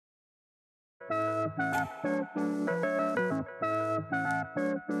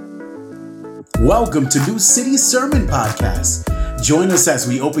Welcome to New City Sermon Podcast. Join us as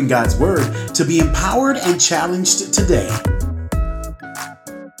we open God's Word to be empowered and challenged today.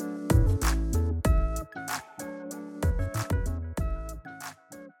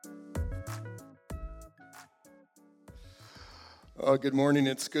 Good morning.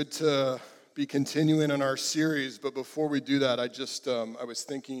 It's good to be continuing in our series, but before we do that, I was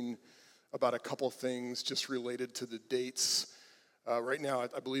thinking about a couple things just related to the dates. Right now,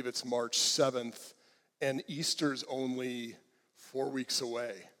 I believe it's March 7th, and Easter's only 4 weeks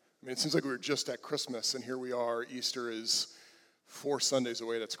away. I mean, it seems like we were just at Christmas, and here we are. Easter is 4 Sundays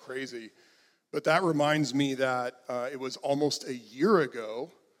away. That's crazy. But that reminds me that it was almost a year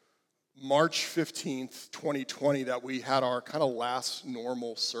ago, March 15th, 2020, that we had our kind of last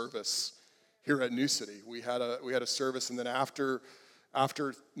normal service here at New City. We had a service, and then after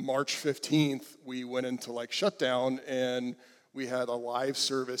March 15th, we went into shutdown, and we had a live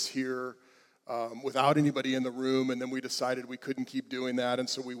service here without anybody in the room, and then we decided we couldn't keep doing that, and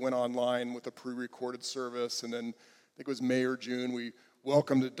so we went online with a pre-recorded service, and then I think it was May or June, we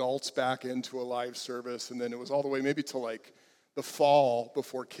welcomed adults back into a live service, and then it was all the way maybe to the fall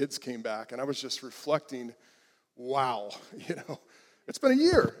before kids came back, and I was just reflecting, wow, it's been a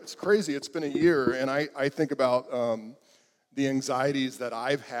year. It's crazy. It's been a year, and I think about the anxieties that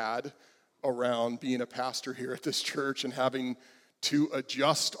I've had around being a pastor here at this church and having to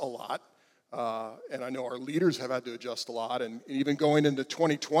adjust a lot, and I know our leaders have had to adjust a lot, and even going into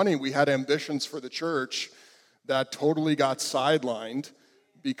 2020, we had ambitions for the church that totally got sidelined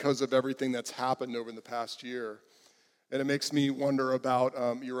because of everything that's happened over the past year. And it makes me wonder about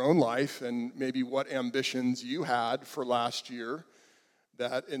your own life and maybe what ambitions you had for last year,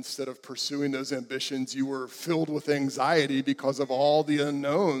 that instead of pursuing those ambitions, you were filled with anxiety because of all the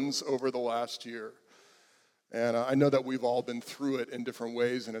unknowns over the last year. And I know that we've all been through it in different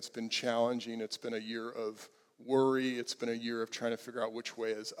ways, and it's been challenging. It's been a year of worry. It's been a year of trying to figure out which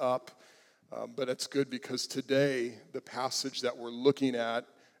way is up. But it's good because today, the passage that we're looking at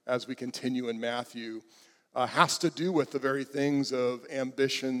as we continue in Matthew has to do with the very things of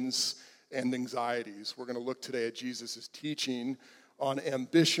ambitions and anxieties. We're going to look today at Jesus' teaching on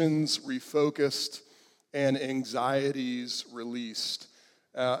ambitions refocused and anxieties released.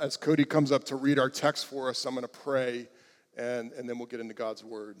 As Cody comes up to read our text for us, I'm going to pray, and then we'll get into God's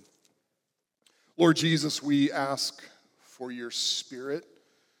word. Lord Jesus, we ask for your Spirit.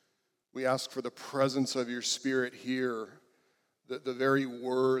 We ask for the presence of your Spirit here. The very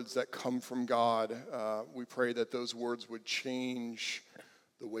words that come from God, we pray that those words would change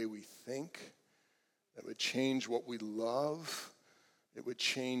the way we think, that would change what we love, it would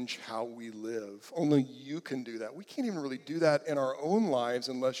change how we live. Only you can do that. We can't even really do that in our own lives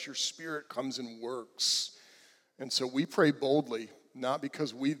unless your Spirit comes and works. And so we pray boldly, not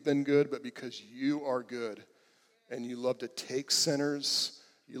because we've been good, but because you are good, and you love to take sinners,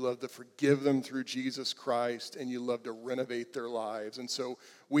 you love to forgive them through Jesus Christ, and you love to renovate their lives. And so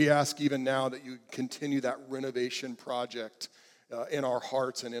we ask even now that you continue that renovation project in our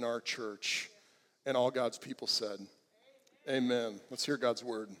hearts and in our church. And all God's people said, amen. Let's hear God's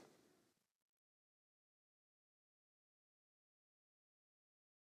word.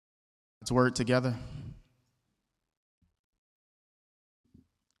 God's word together.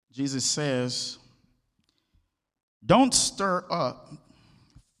 Jesus says, "Don't stir up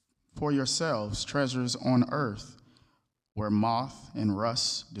for yourselves treasures on earth, where moth and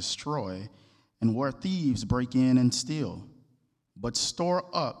rust destroy, and where thieves break in and steal. But store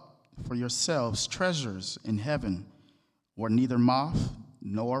up for yourselves treasures in heaven, where neither moth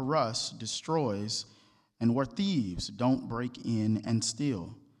nor rust destroys, and where thieves don't break in and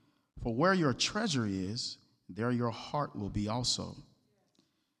steal. For where your treasure is, there your heart will be also.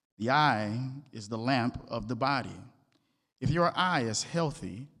 The eye is the lamp of the body. If your eye is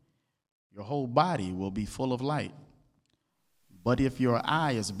healthy, your whole body will be full of light. But if your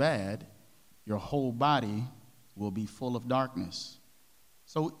eye is bad, your whole body will be full of darkness.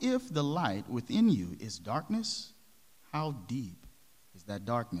 So if the light within you is darkness, how deep is that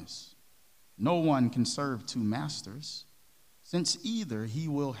darkness? No one can serve two masters, since either he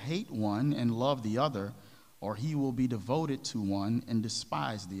will hate one and love the other, or he will be devoted to one and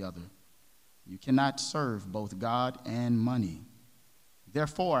despise the other. You cannot serve both God and money.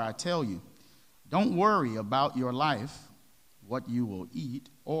 Therefore, I tell you, don't worry about your life, what you will eat,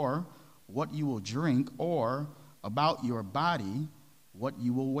 or what you will drink, or about your body, what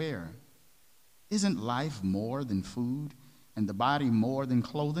you will wear. Isn't life more than food, and the body more than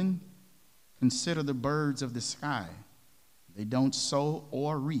clothing? Consider the birds of the sky. They don't sow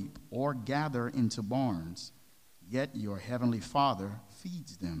or reap or gather into barns, yet your heavenly Father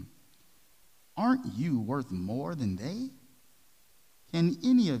feeds them. Aren't you worth more than they? Can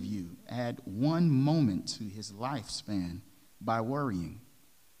any of you add 1 moment to his lifespan by worrying?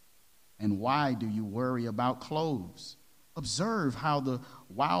 And why do you worry about clothes? Observe how the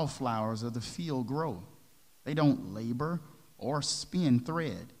wildflowers of the field grow. They don't labor or spin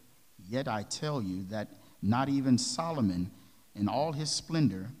thread. Yet I tell you that not even Solomon in all his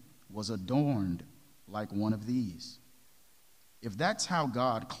splendor was adorned like one of these. If that's how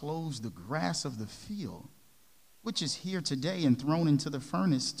God clothes the grass of the field, which is here today and thrown into the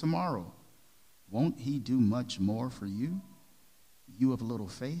furnace tomorrow, won't he do much more for you, you of little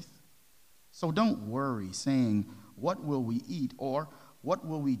faith? So don't worry, saying, what will we eat, or what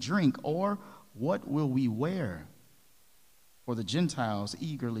will we drink, or what will we wear? For the Gentiles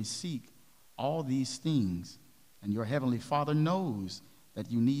eagerly seek all these things, and your heavenly Father knows that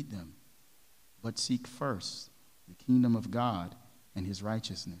you need them. But seek first the kingdom of God and his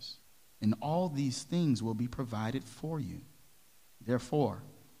righteousness, and all these things will be provided for you. Therefore,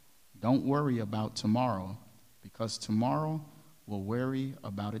 don't worry about tomorrow, because tomorrow will worry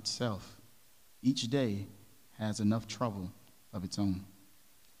about itself. Each day has enough trouble of its own.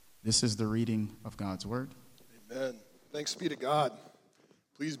 This is the reading of God's word. Amen. Thanks be to God.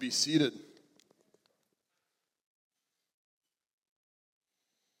 Please be seated.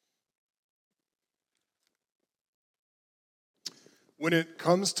 When it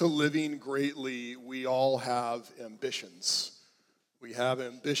comes to living greatly, we all have ambitions. We have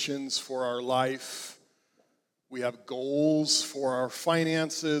ambitions for our life. We have goals for our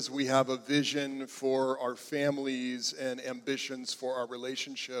finances. We have a vision for our families and ambitions for our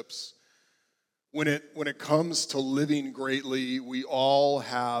relationships. When it comes to living greatly, we all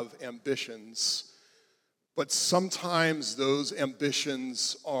have ambitions. But sometimes those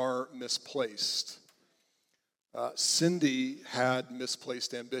ambitions are misplaced. Cindy had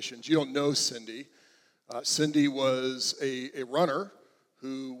misplaced ambitions. You don't know Cindy. Cindy was a runner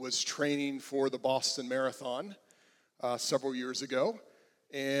who was training for the Boston Marathon several years ago.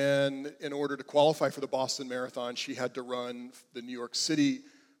 And in order to qualify for the Boston Marathon, she had to run the New York City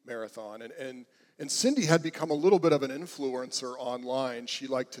Marathon. And Cindy had become a little bit of an influencer online. She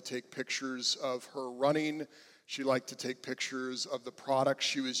liked to take pictures of her running. She liked to take pictures of the products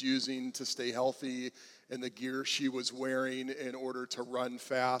she was using to stay healthy and the gear she was wearing in order to run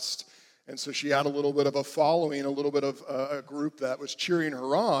fast. And so she had a little bit of a following, a little bit of a group that was cheering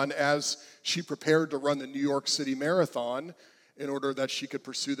her on as she prepared to run the New York City Marathon in order that she could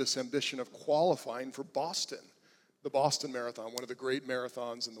pursue this ambition of qualifying for Boston, the Boston Marathon, one of the great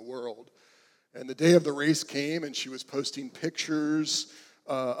marathons in the world. And the day of the race came, and she was posting pictures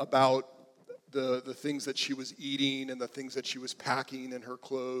about the things that she was eating and the things that she was packing in her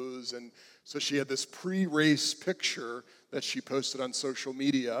clothes. And so she had this pre-race picture that she posted on social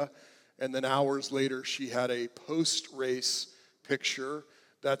media. And then hours later, she had a post-race picture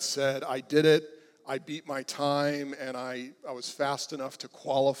that said, I did it, I beat my time, and I was fast enough to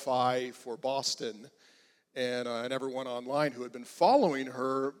qualify for Boston. And everyone online who had been following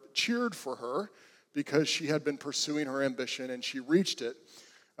her cheered for her because she had been pursuing her ambition and she reached it.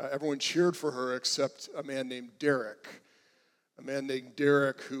 Everyone cheered for her except a man named Derek. A man named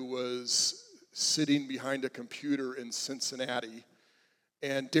Derek who was sitting behind a computer in Cincinnati.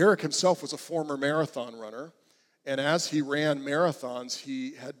 And Derek himself was a former marathon runner. And as he ran marathons,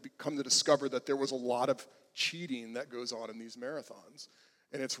 he had come to discover that there was a lot of cheating that goes on in these marathons.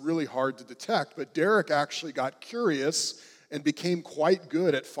 And it's really hard to detect. But Derek actually got curious and became quite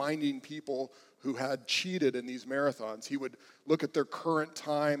good at finding people who had cheated in these marathons. He would look at their current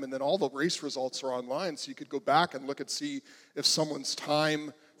time, and then all the race results are online, so you could go back and look and see if someone's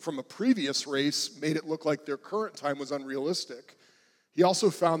time from a previous race made it look like their current time was unrealistic. He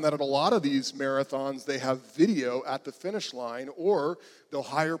also found that at a lot of these marathons, they have video at the finish line, or they'll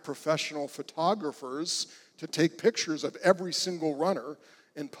hire professional photographers to take pictures of every single runner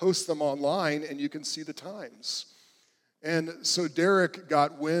and post them online, and you can see the times. And so Derek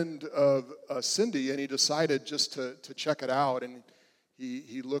got wind of Cindy, and he decided just to check it out. And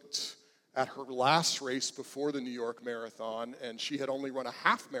he looked at her last race before the New York Marathon, and she had only run a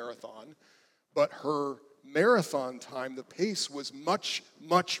half marathon, but her marathon time, the pace was much,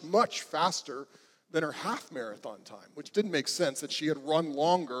 much, much faster than her half marathon time, which didn't make sense that she had run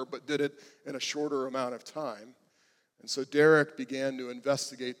longer but did it in a shorter amount of time. And so Derek began to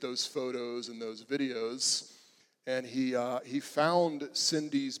investigate those photos and those videos, and he found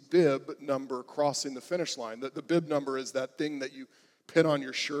Cindy's bib number crossing the finish line. The bib number is that thing that you pin on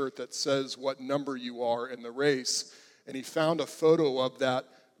your shirt that says what number you are in the race. and he found a photo of that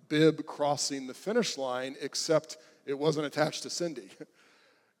bib crossing the finish line, except it wasn't attached to Cindy.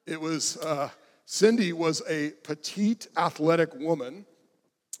 It was, Cindy was a petite, athletic woman,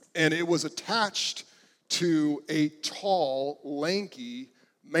 and it was attached to a tall, lanky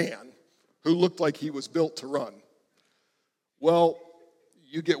man who looked like he was built to run. Well,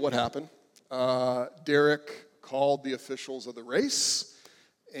 you get what happened. Derek called the officials of the race,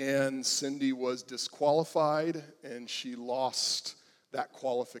 and Cindy was disqualified, and she lost that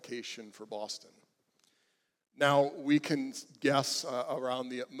qualification for Boston. Now, we can guess around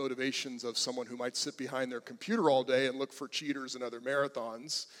the motivations of someone who might sit behind their computer all day and look for cheaters in other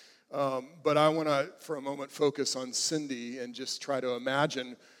marathons. But I want to, for a moment, focus on Cindy and just try to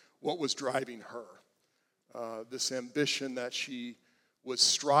imagine what was driving her. This ambition that she was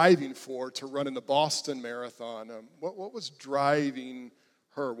striving for to run in the Boston Marathon. What was driving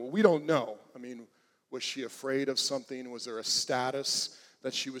her? Well, we don't know. I mean, was she afraid of something? Was there a status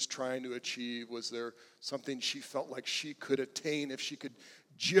that she was trying to achieve? Was there something she felt like she could attain if she could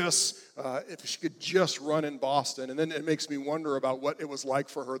just run in Boston? And then it makes me wonder about what it was like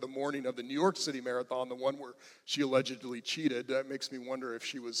for her the morning of the New York City Marathon, the one where she allegedly cheated. That makes me wonder if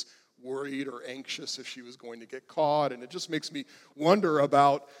she was worried or anxious if she was going to get caught. And it just makes me wonder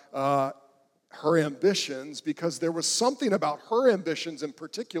about her ambitions, because there was something about her ambitions in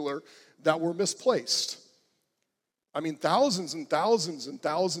particular that were misplaced. I mean, thousands and thousands and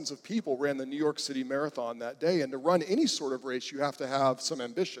thousands of people ran the New York City Marathon that day, and to run any sort of race, you have to have some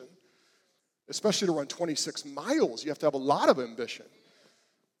ambition. Especially to run 26 miles, you have to have a lot of ambition.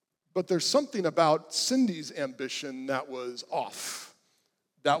 But there's something about Cindy's ambition that was off.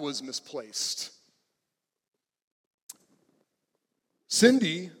 That was misplaced.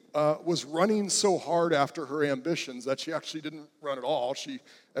 Cindy was running so hard after her ambitions that she actually didn't run at all. She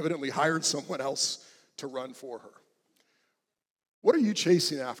evidently hired someone else to run for her. What are you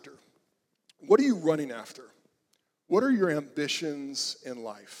chasing after? What are you running after? What are your ambitions in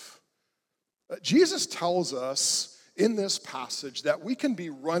life? Jesus tells us in this passage that we can be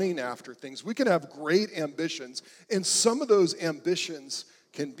running after things. We can have great ambitions, and some of those ambitions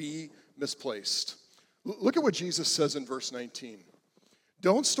can be misplaced. Look at what Jesus says in verse 19.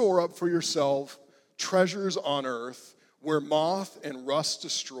 Don't store up for yourself treasures on earth where moth and rust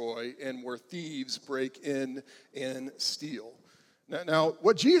destroy and where thieves break in and steal. Now,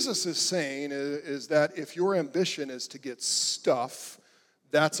 what Jesus is saying is that if your ambition is to get stuff,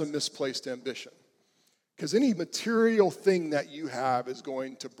 that's a misplaced ambition. Because any material thing that you have is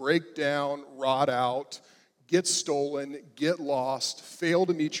going to break down, rot out, get stolen, get lost, fail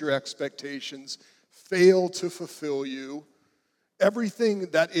to meet your expectations, fail to fulfill you.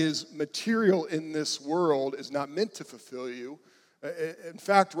 Everything that is material in this world is not meant to fulfill you. In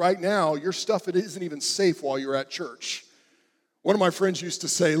fact, right now, your stuff, it isn't even safe while you're at church. One of my friends used to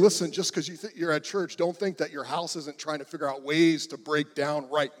say, listen, just because you're at church, don't think that your house isn't trying to figure out ways to break down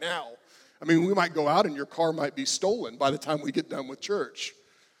right now. I mean, we might go out and your car might be stolen by the time we get done with church.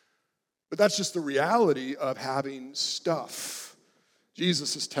 But that's just the reality of having stuff.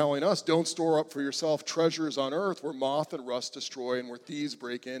 Jesus is telling us, don't store up for yourself treasures on earth where moth and rust destroy and where thieves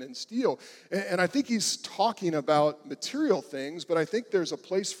break in and steal. And I think he's talking about material things, but I think there's a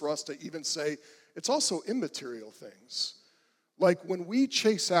place for us to even say it's also immaterial things. Like when we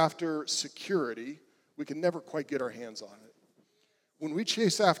chase after security, we can never quite get our hands on it. When we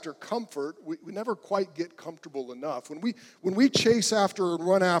chase after comfort, we never quite get comfortable enough. When we chase after and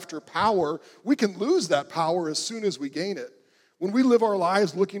run after power, we can lose that power as soon as we gain it. When we live our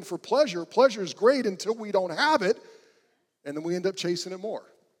lives looking for pleasure, pleasure is great until we don't have it, and then we end up chasing it more.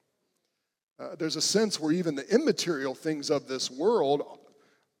 There's a sense where even the immaterial things of this world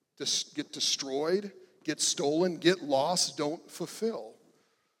just get destroyed, get stolen, get lost, don't fulfill.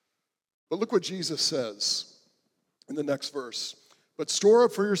 But look what Jesus says in the next verse. But store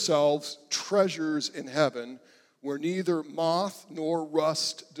up for yourselves treasures in heaven where neither moth nor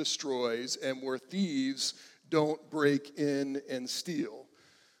rust destroys and where thieves don't break in and steal.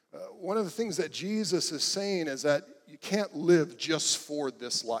 One of the things that Jesus is saying is that you can't live just for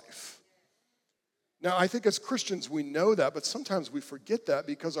this life. Now, I think as Christians we know that, but sometimes we forget that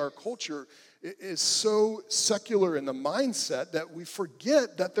because our culture is so secular in the mindset that we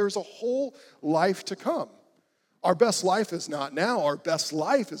forget that there's a whole life to come. Our best life is not now. Our best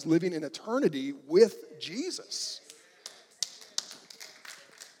life is living in eternity with Jesus.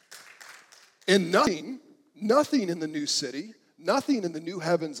 And nothing in the new city, nothing in the new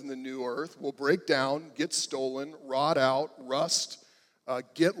heavens and the new earth will break down, get stolen, rot out, rust,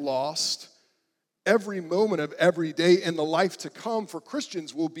 get lost, every moment of every day and the life to come for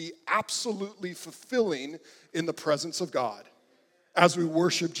Christians will be absolutely fulfilling in the presence of God as we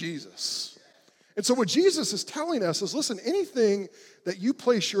worship Jesus. And so what Jesus is telling us is, listen, anything that you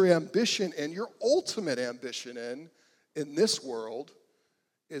place your ambition in, your ultimate ambition in this world,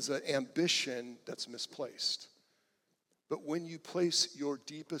 is an ambition that's misplaced. But when you place your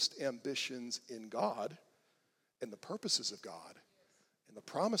deepest ambitions in God, in the purposes of God, in the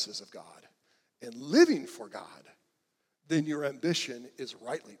promises of God, and living for God, then your ambition is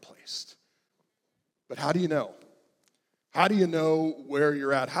rightly placed. But how do you know? How do you know where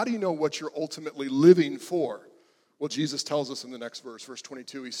you're at? How do you know what you're ultimately living for? Well, Jesus tells us in the next verse, verse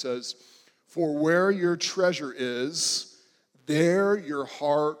 22, he says, "For where your treasure is, there your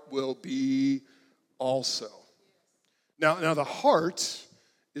heart will be also." Now the heart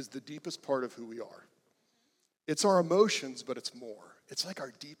is the deepest part of who we are. It's our emotions, but it's more. It's like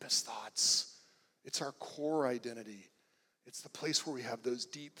our deepest thoughts. It's our core identity. It's the place where we have those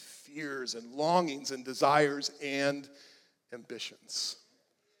deep fears and longings and desires and ambitions.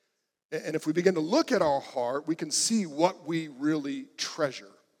 And if we begin to look at our heart, we can see what we really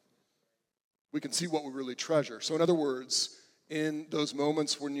treasure. We can see what we really treasure. So in other words, in those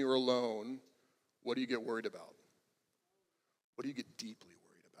moments when you're alone, what do you get worried about? What do you get deeply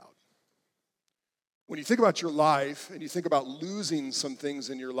worried about? When you think about your life and you think about losing some things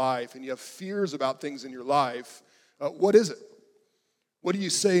in your life and you have fears about things in your life, what is it? What do you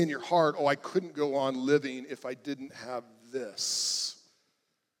say in your heart? Oh, I couldn't go on living if I didn't have this.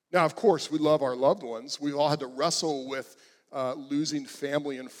 Now, of course, we love our loved ones. We've all had to wrestle with losing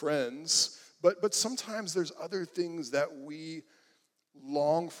family and friends. But sometimes there's other things that we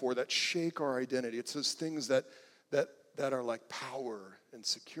long for that shake our identity. It's those things that are like power and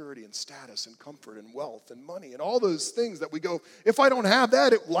security and status and comfort and wealth and money and all those things that we go, if I don't have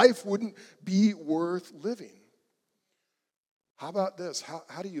that, life wouldn't be worth living. How about this?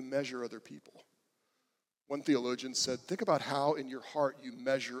 How do you measure other people? One theologian said, think about how in your heart you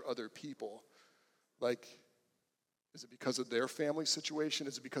measure other people. Like, is it because of their family situation?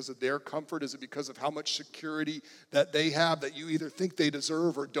 Is it because of their comfort? Is it because of how much security that they have that you either think they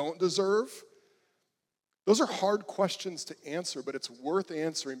deserve or don't deserve? Those are hard questions to answer, but it's worth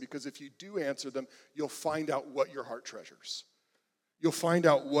answering because if you do answer them, you'll find out what your heart treasures. You'll find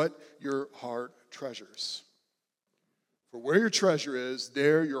out what your heart treasures. For where your treasure is,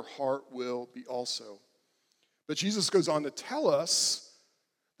 there your heart will be also. But Jesus goes on to tell us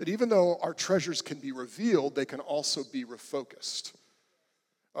that even though our treasures can be revealed, they can also be refocused.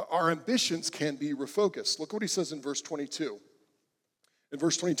 Our ambitions can be refocused. Look what he says in verse 22. In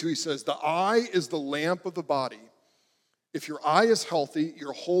verse 22, he says, "The eye is the lamp of the body. If your eye is healthy,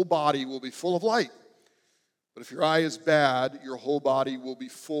 your whole body will be full of light. But if your eye is bad, your whole body will be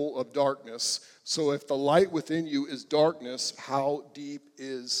full of darkness. So if the light within you is darkness, how deep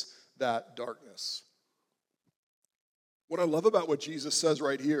is that darkness?" What I love about what Jesus says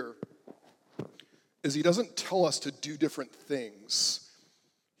right here is he doesn't tell us to do different things.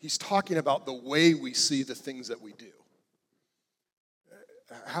 He's talking about the way we see the things that we do.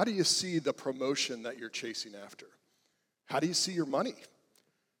 How do you see the promotion that you're chasing after? How do you see your money?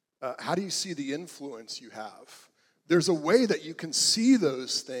 How do you see the influence you have? There's a way that you can see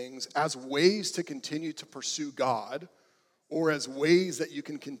those things as ways to continue to pursue God or as ways that you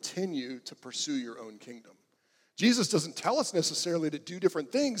can continue to pursue your own kingdom. Jesus doesn't tell us necessarily to do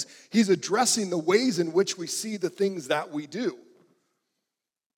different things. He's addressing the ways in which we see the things that we do.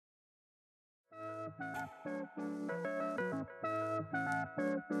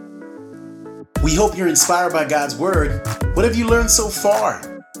 We hope you're inspired by God's word. What have you learned so far?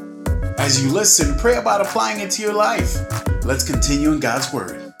 As you listen, pray about applying it to your life. Let's continue in God's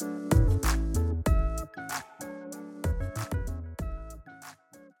word.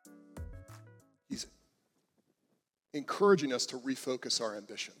 He's encouraging us to refocus our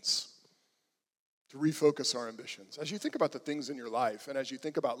ambitions. To refocus our ambitions. As you think about the things in your life, and as you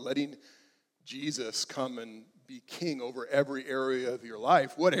think about letting Jesus come and be king over every area of your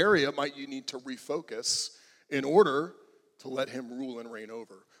life, what area might you need to refocus in order to let him rule and reign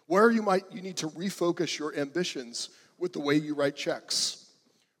over? Where you need to refocus your ambitions with the way you write checks,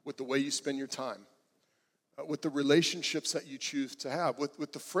 with the way you spend your time, with the relationships that you choose to have,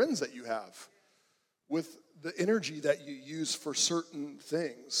 with the friends that you have, with the energy that you use for certain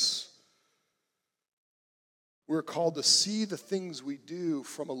things. We're called to see the things we do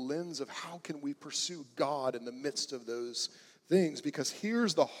from a lens of how can we pursue God in the midst of those things. Because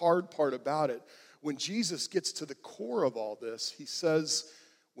here's the hard part about it. When Jesus gets to the core of all this, he says,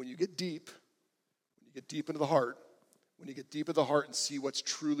 when you get deep into the heart, when you get deep into the heart and see what's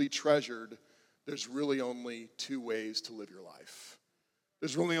truly treasured, there's really only two ways to live your life.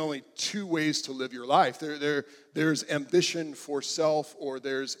 There's really only two ways to live your life. There's ambition for self, or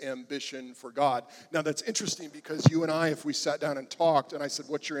there's ambition for God. Now, that's interesting because you and I, if we sat down and talked, and I said,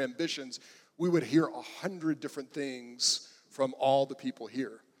 what's your ambitions? We would hear 100 different things from all the people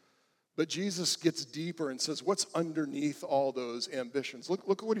here. But Jesus gets deeper and says, what's underneath all those ambitions? Look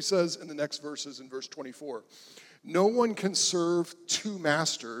at what he says in the next verses in verse 24. No one can serve two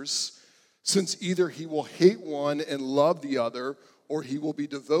masters, since either he will hate one and love the other, or he will be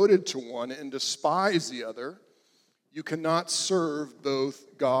devoted to one and despise the other. You cannot serve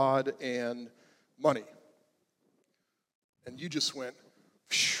both God and money. And you just went,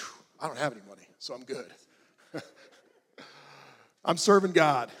 phew, I don't have any money, so I'm good. I'm serving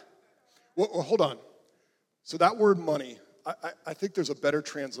God. Well, hold on. So that word money, I think there's a better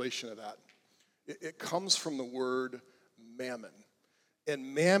translation of that. It comes from the word mammon.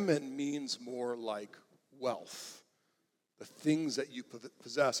 And mammon means more like wealth. The things that you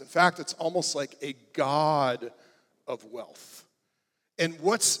possess. In fact, it's almost like a god of wealth. And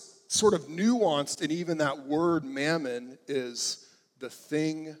what's sort of nuanced in even that word mammon is the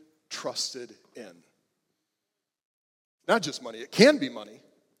thing trusted in. Not just money. It can be money,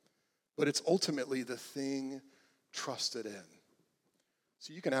 but it's ultimately the thing trusted in.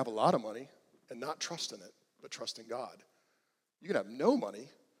 So you can have a lot of money and not trust in it, but trust in God. You can have no money,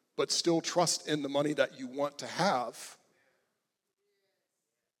 but still trust in the money that you want to have.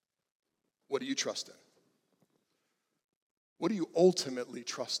 What do you trust in? What do you ultimately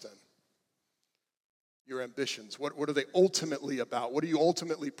trust in? Your ambitions. What are they ultimately about? What are you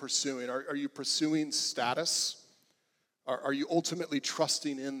ultimately pursuing? Are you pursuing status? Are you ultimately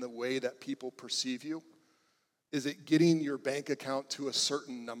trusting in the way that people perceive you? Is it getting your bank account to a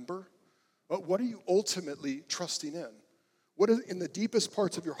certain number? But what are you ultimately trusting in? What is in the deepest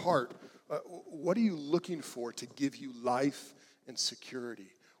parts of your heart? What are you looking for to give you life and security?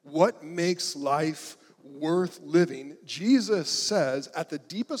 What makes life worth living? Jesus says at the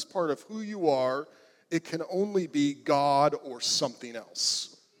deepest part of who you are, it can only be God or something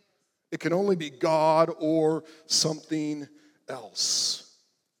else. It can only be God or something else.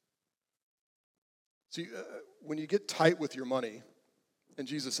 See, when you get tight with your money, and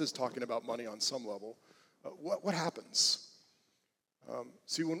Jesus is talking about money on some level, what happens?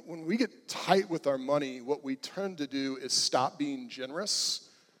 See, when we get tight with our money, what we tend to do is stop being generous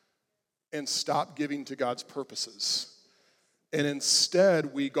and stop giving to God's purposes. And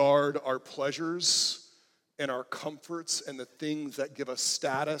instead, we guard our pleasures and our comforts and the things that give us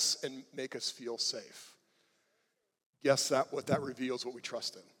status and make us feel safe. Guess what that reveals what we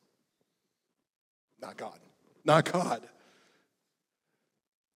trust in? Not God. Not God.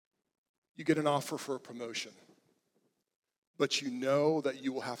 You get an offer for a promotion, but you know that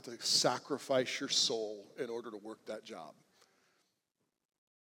you will have to sacrifice your soul in order to work that job.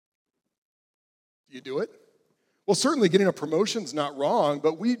 Do you do it? Well, certainly getting a promotion is not wrong,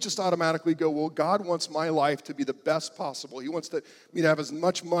 but we just automatically go, well, God wants my life to be the best possible. He wants me to have as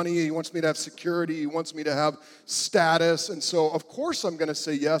much money. He wants me to have security. He wants me to have status. And so, of course, I'm going to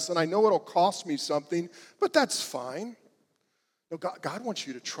say yes, and I know it'll cost me something, but that's fine. No, God wants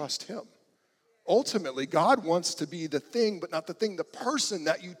you to trust him. Ultimately, God wants to be the thing, but not the thing, the person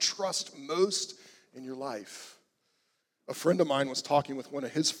that you trust most in your life. A friend of mine was talking with one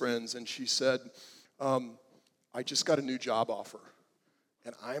of his friends, and she said, I just got a new job offer,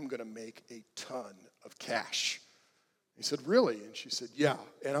 and I'm going to make a ton of cash. He said, really? And she said, yeah,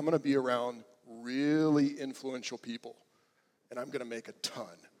 and I'm going to be around really influential people, and I'm going to make a ton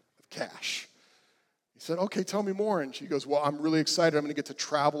of cash. He said, okay, tell me more. And she goes, well, I'm really excited. I'm going to get to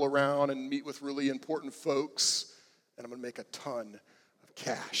travel around and meet with really important folks, and I'm going to make a ton of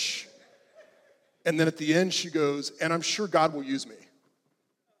cash. And then at the end, she goes, and I'm sure God will use me.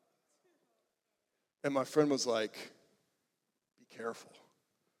 And my friend was like, be careful.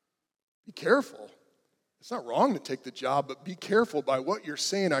 Be careful. It's not wrong to take the job, but be careful by what you're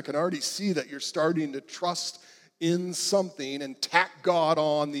saying. I can already see that you're starting to trust in something and tack God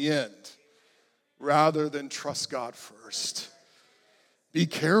on the end rather than trust God first. Be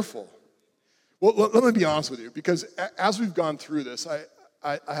careful. Well, let me be honest with you, because as we've gone through this,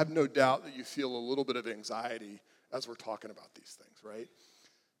 I have no doubt that you feel a little bit of anxiety as we're talking about these things, right?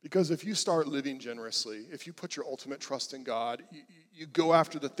 Because if you start living generously, if you put your ultimate trust in God, you go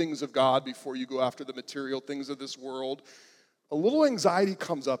after the things of God before you go after the material things of this world, a little anxiety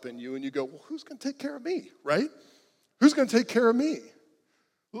comes up in you and you go, well, who's going to take care of me, right? Who's going to take care of me?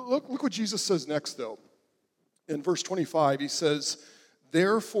 Look what Jesus says next, though. In verse 25, he says,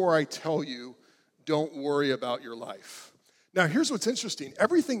 therefore I tell you, don't worry about your life. Now, here's what's interesting.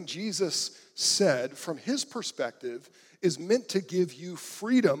 Everything Jesus said from his perspective is meant to give you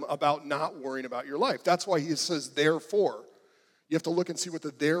freedom about not worrying about your life. That's why he says, therefore. You have to look and see what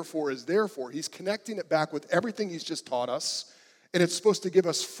the therefore is there for. He's connecting it back with everything he's just taught us, and it's supposed to give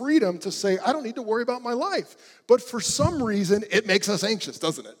us freedom to say, I don't need to worry about my life. But for some reason, it makes us anxious,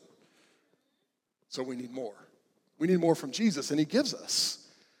 doesn't it? So we need more. We need more from Jesus, and he gives us.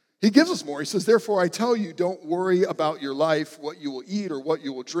 He gives us more. He says, therefore, I tell you, don't worry about your life, what you will eat or what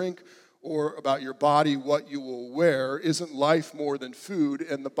you will drink, or about your body, what you will wear. Isn't life more than food,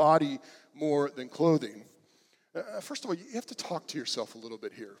 and the body more than clothing? First of all, you have to talk to yourself a little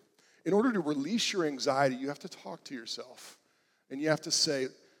bit here. In order to release your anxiety, you have to talk to yourself. And you have to say,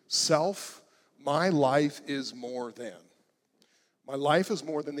 self, my life is more than. My life is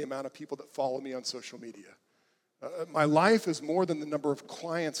more than the amount of people that follow me on social media. My life is more than the number of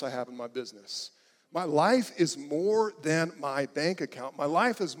clients I have in my business. My life is more than my bank account. My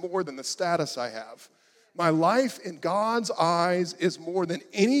life is more than the status I have. My life in God's eyes is more than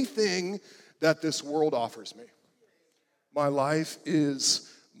anything that this world offers me. My life is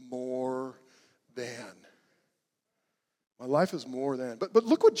more than. My life is more than. But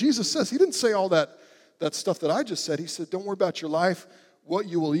look what Jesus says. He didn't say all that stuff that I just said. He said, don't worry about your life, what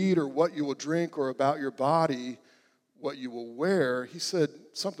you will eat or what you will drink, or about your body, what you will wear. He said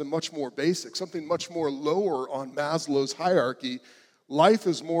something much more basic, something much more lower on Maslow's hierarchy. Life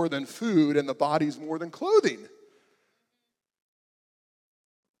is more than food, and the body's more than clothing.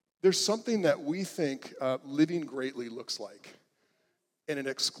 There's something that we think living greatly looks like, and it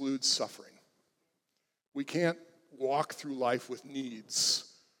excludes suffering. We can't walk through life with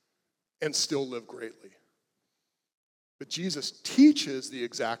needs and still live greatly. But Jesus teaches the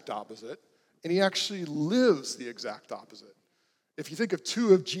exact opposite, and he actually lives the exact opposite. If you think of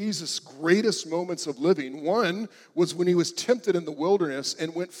two of Jesus' greatest moments of living, one was when he was tempted in the wilderness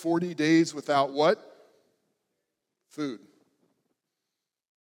and went 40 days without what? Food.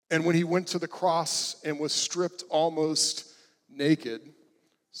 And when he went to the cross and was stripped almost naked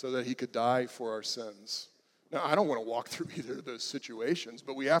so that he could die for our sins. Now, I don't want to walk through either of those situations,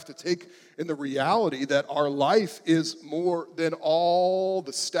 but we have to take in the reality that our life is more than all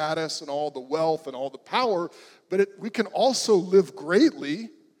the status and all the wealth and all the power, but we can also live greatly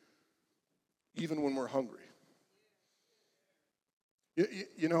even when we're hungry.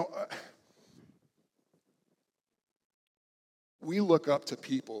 We look up to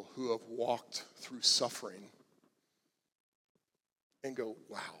people who have walked through suffering and go,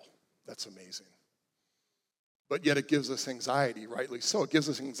 wow, that's amazing. But yet it gives us anxiety, rightly so. It gives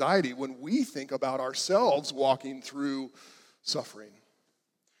us anxiety when we think about ourselves walking through suffering.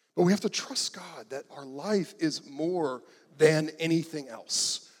 But we have to trust God that our life is more than anything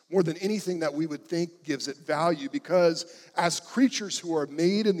else, more than anything that we would think gives it value, because as creatures who are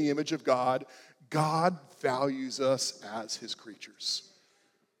made in the image of God, God values us as his creatures.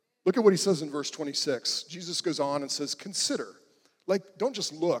 Look at what he says in verse 26. Jesus goes on and says, consider. Like, don't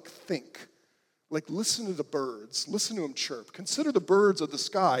just look, think. Like, listen to the birds. Listen to them chirp. Consider the birds of the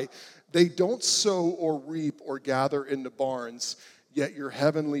sky. They don't sow or reap or gather into barns, yet your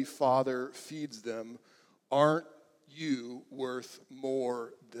heavenly Father feeds them. Aren't you worth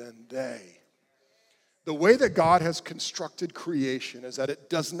more than they? The way that God has constructed creation is that it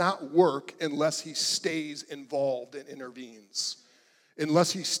does not work unless he stays involved and intervenes,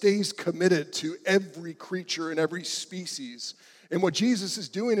 unless he stays committed to every creature and every species. And what Jesus is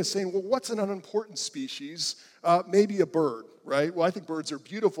doing is saying, well, what's an unimportant species? Maybe a bird, right? Well, I think birds are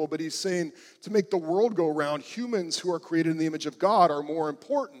beautiful, but he's saying to make the world go around, humans who are created in the image of God are more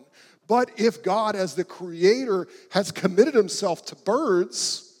important. But if God, as the creator, has committed himself to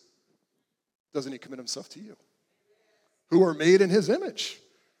birds, doesn't he commit himself to you? Who are made in his image,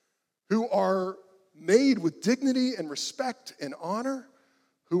 who are made with dignity and respect and honor,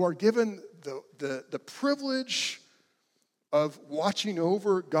 who are given the privilege of watching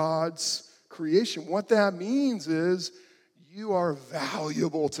over God's creation. What that means is you are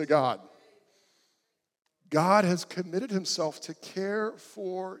valuable to God. God has committed himself to care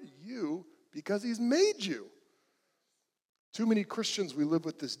for you because he's made you. Too many Christians, we live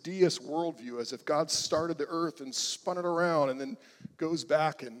with this deist worldview as if God started the earth and spun it around and then goes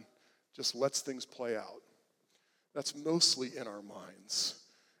back and just lets things play out. That's mostly in our minds.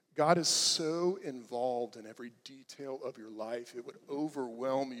 God is so involved in every detail of your life, it would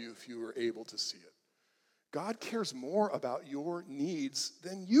overwhelm you if you were able to see it. God cares more about your needs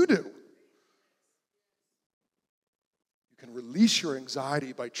than you do. You can release your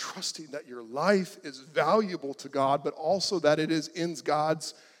anxiety by trusting that your life is valuable to God, but also that it is in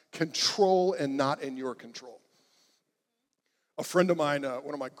God's control and not in your control. A friend of mine,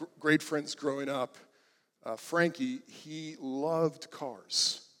 one of my great friends growing up, Frankie, he loved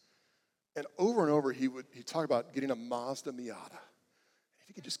cars. And over, he'd talk about getting a Mazda Miata. If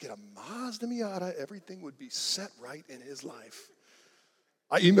he could just get a Mazda Miata, everything would be set right in his life.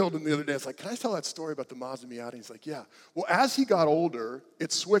 I emailed him the other day. I was like, can I tell that story about the Mazda Miata? He's like, yeah. Well, as he got older,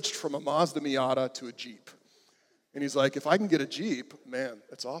 it switched from a Mazda Miata to a Jeep. And he's like, if I can get a Jeep, man,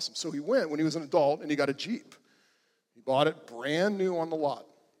 that's awesome. So he went when he was an adult and he got a Jeep. He bought it brand new on the lot.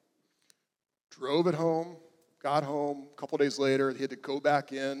 Drove it home, got home. A couple days later, he had to go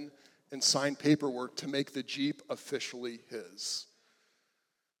back in and sign paperwork to make the Jeep officially his.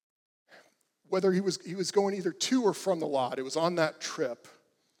 Whether he was going either to or from the lot, it was on that trip,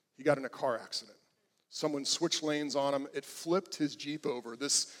 he got in a car accident. Someone switched lanes on him. It flipped his Jeep over.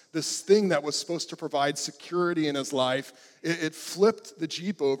 This thing that was supposed to provide security in his life, it flipped the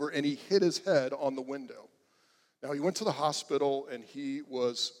Jeep over and he hit his head on the window. Now, he went to the hospital and he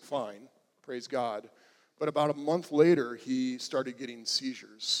was fine, praise God. But about a month later, he started getting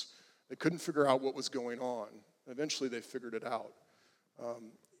seizures. They couldn't figure out what was going on. Eventually, they figured it out.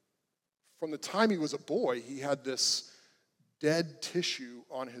 From the time he was a boy, he had this dead tissue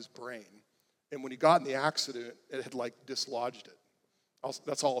on his brain. And when he got in the accident, it had dislodged it.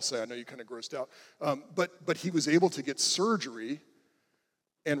 That's all I'll say. I know you kind of grossed out. But he was able to get surgery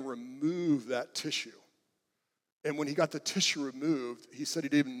and remove that tissue. And when he got the tissue removed, he said he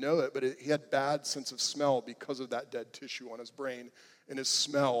didn't even know it, but he had bad sense of smell because of that dead tissue on his brain, and his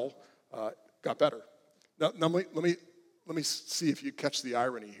smell got better. Now let me see if you catch the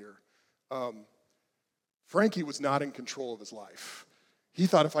irony here. Frankie was not in control of his life. He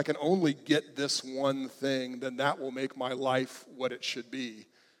thought, if I can only get this one thing, then that will make my life what it should be.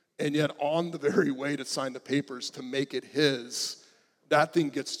 And yet, on the very way to sign the papers to make it his, that thing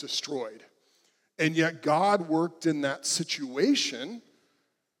gets destroyed. And yet, God worked in that situation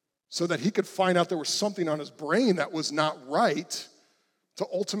so that he could find out there was something on his brain that was not right to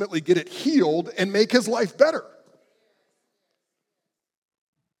ultimately get it healed and make his life better.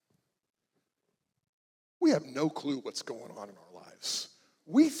 We have no clue what's going on in our lives.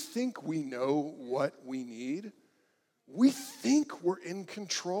 We think we know what we need. We think we're in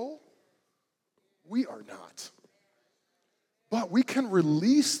control. We are not. But we can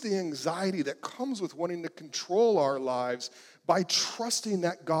release the anxiety that comes with wanting to control our lives by trusting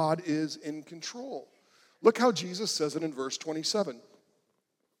that God is in control. Look how Jesus says it in verse 27.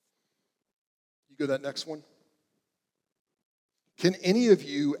 You go to that next one. Can any of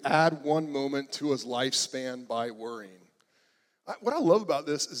you add one moment to his lifespan by worrying? What I love about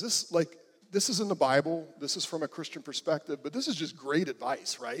this is this is in the Bible, this is from a Christian perspective, but this is just great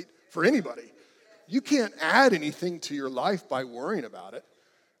advice, right? For anybody. You can't add anything to your life by worrying about it.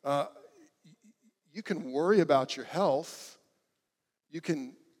 You can worry about your health. You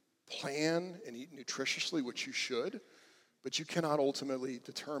can plan and eat nutritiously, which you should, but you cannot ultimately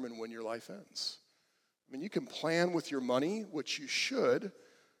determine when your life ends. I mean, you can plan with your money, which you should,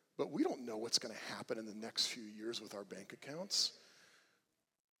 but we don't know what's going to happen in the next few years with our bank accounts.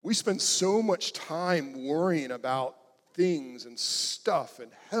 We spend so much time worrying about things and stuff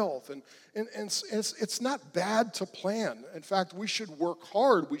and health, and it's not bad to plan. In fact, we should work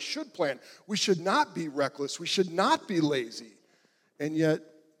hard. We should plan. We should not be reckless. We should not be lazy. And yet,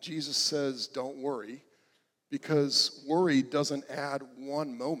 Jesus says, don't worry, because worry doesn't add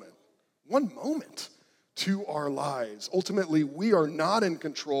one moment to our lives. Ultimately, we are not in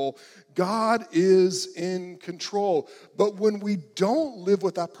control. God is in control. But when we don't live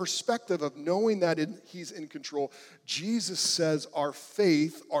with that perspective of knowing that he's in control, Jesus says our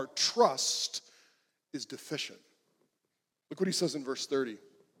faith, our trust is deficient. Look what he says in verse 30.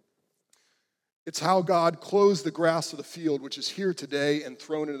 It's how God clothes the grass of the field, which is here today and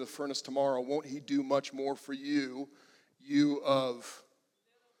thrown into the furnace tomorrow. Won't he do much more for you, you of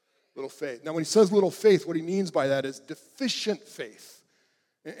little faith? Now, when he says little faith, what he means by that is deficient faith.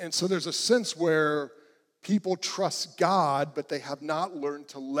 And so there's a sense where people trust God, but they have not learned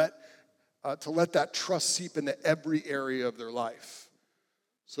to let that trust seep into every area of their life.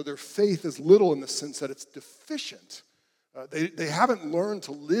 So their faith is little in the sense that it's deficient. They haven't learned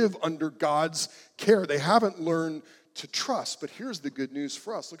to live under God's care. They haven't learned to trust. But here's the good news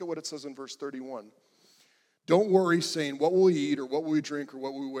for us. Look at what it says in verse 31. Don't worry, saying, what will we eat, or what will we drink, or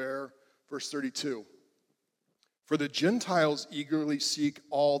what will we wear? Verse 32. For the Gentiles eagerly seek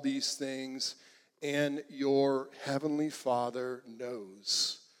all these things, and your heavenly Father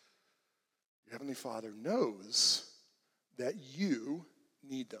knows. Your heavenly Father knows that you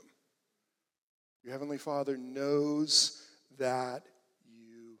need them. Your heavenly Father knows that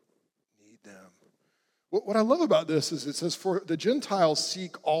you need them. What I love about this is it says, for the Gentiles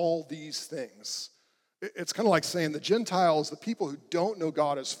seek all these things. It's kind of like saying the Gentiles, the people who don't know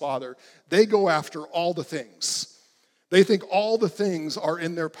God as Father, they go after all the things. They think all the things are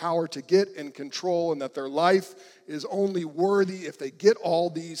in their power to get and control, and that their life is only worthy if they get all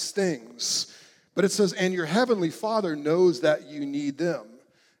these things. But it says, and your heavenly Father knows that you need them.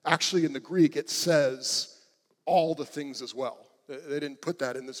 Actually, in the Greek, it says all the things as well. They didn't put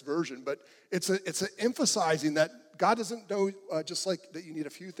that in this version, but it's emphasizing that God doesn't know just like that you need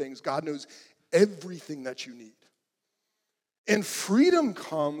a few things. God knows everything that you need. And freedom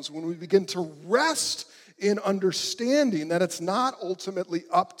comes when we begin to rest in understanding that it's not ultimately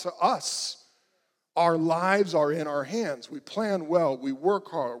up to us. Our lives are in our hands. We plan well. We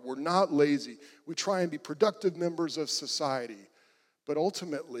work hard. We're not lazy. We try and be productive members of society. But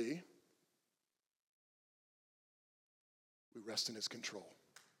ultimately, we rest in his control.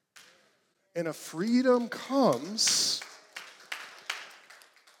 And a freedom comes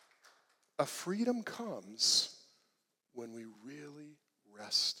when we really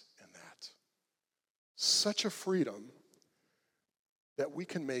rest in that. Such a freedom that we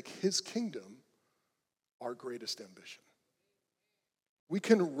can make his kingdom our greatest ambition. We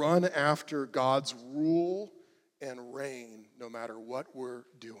can run after God's rule and reign no matter what we're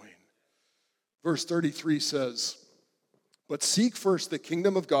doing. Verse 33 says, but seek first the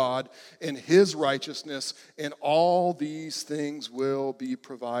kingdom of God and his righteousness, and all these things will be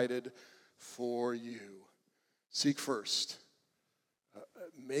provided for you. Seek first.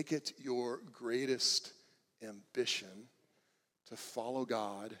 Make it your greatest ambition to follow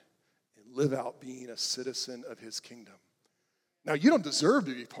God and live out being a citizen of his kingdom. Now, you don't deserve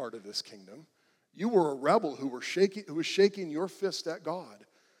to be part of this kingdom. You were a rebel who was shaking your fist at God.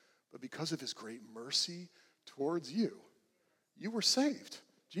 But because of his great mercy towards you, you were saved.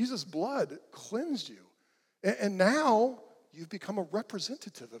 Jesus' blood cleansed you. And now you've become a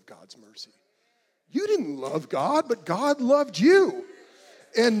representative of God's mercy. You didn't love God, but God loved you.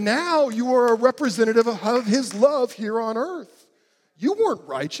 And now you are a representative of his love here on earth. You weren't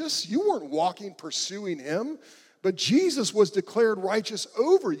righteous. You weren't walking, pursuing him. But Jesus was declared righteous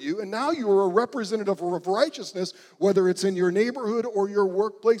over you, and now you are a representative of righteousness, whether it's in your neighborhood or your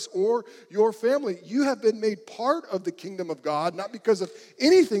workplace or your family. You have been made part of the kingdom of God, not because of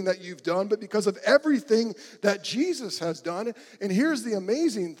anything that you've done, but because of everything that Jesus has done. And here's the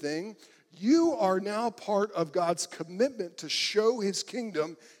amazing thing. You are now part of God's commitment to show his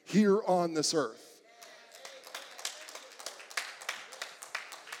kingdom here on this earth.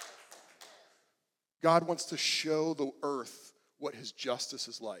 God wants to show the earth what his justice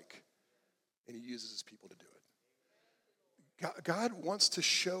is like, and he uses his people to do it. God wants to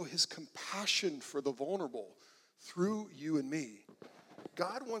show his compassion for the vulnerable through you and me.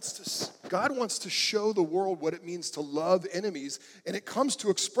 God wants to show the world what it means to love enemies, and it comes to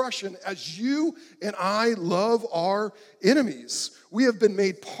expression as you and I love our enemies. We have been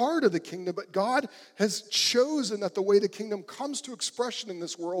made part of the kingdom, but God has chosen that the way the kingdom comes to expression in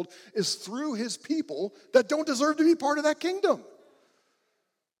this world is through his people that don't deserve to be part of that kingdom.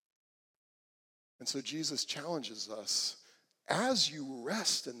 And so Jesus challenges us, as you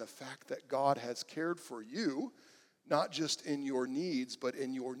rest in the fact that God has cared for you, not just in your needs, but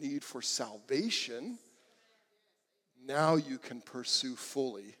in your need for salvation, now you can pursue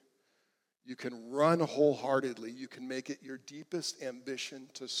fully. You can run wholeheartedly. You can make it your deepest ambition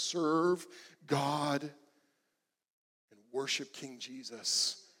to serve God and worship King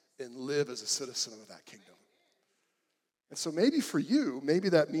Jesus and live as a citizen of that kingdom. And so maybe for you, maybe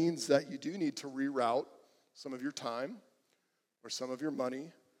that means that you do need to reroute some of your time or some of your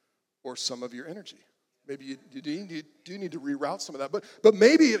money or some of your energy. Maybe you do need to reroute some of that, but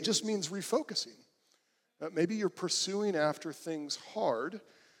maybe it just means refocusing. Maybe you're pursuing after things hard,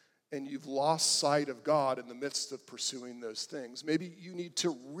 and you've lost sight of God in the midst of pursuing those things. Maybe you need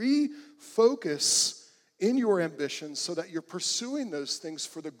to refocus in your ambitions so that you're pursuing those things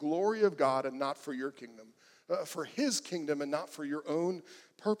for the glory of God and not for your kingdom, for his kingdom and not for your own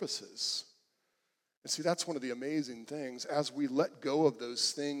purposes. And see, that's one of the amazing things. As we let go of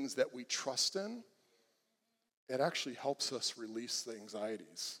those things that we trust in, it actually helps us release the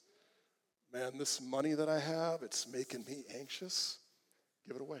anxieties. Man, this money that I have, it's making me anxious.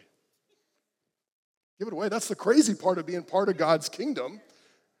 Give it away. Give it away. That's the crazy part of being part of God's kingdom.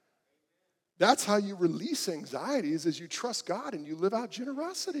 That's how you release anxieties, is you trust God and you live out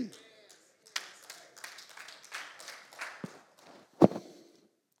generosity.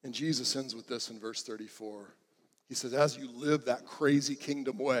 And Jesus ends with this in verse 34. He says, as you live that crazy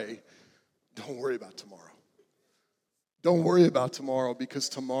kingdom way, don't worry about tomorrow. Don't worry about tomorrow, because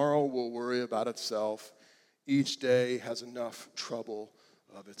tomorrow will worry about itself. Each day has enough trouble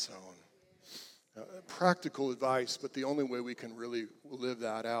of its own. Practical advice, but the only way we can really live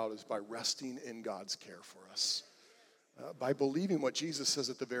that out is by resting in God's care for us. By believing what Jesus says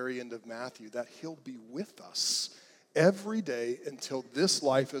at the very end of Matthew, that he'll be with us every day until this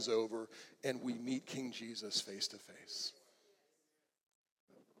life is over and we meet King Jesus face to face.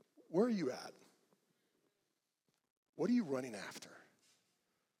 Where are you at? What are you running after?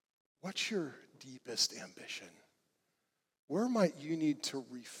 What's your deepest ambition? Where might you need to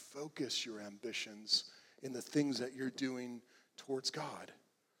refocus your ambitions in the things that you're doing towards God?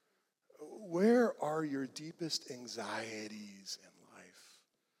 Where are your deepest anxieties in life?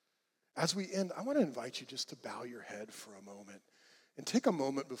 As we end, I want to invite you just to bow your head for a moment and take a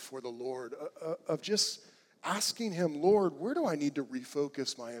moment before the Lord of just asking him, Lord, where do I need to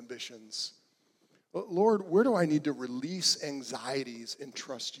refocus my ambitions? Lord, where do I need to release anxieties and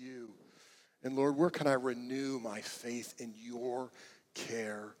trust you? And Lord, where can I renew my faith in your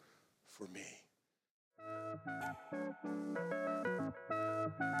care for me?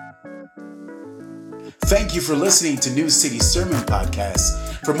 Thank you for listening to New City Sermon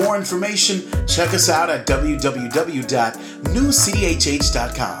Podcast. For more information, check us out at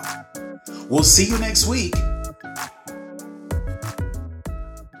www.newcityhh.com. We'll see you next week.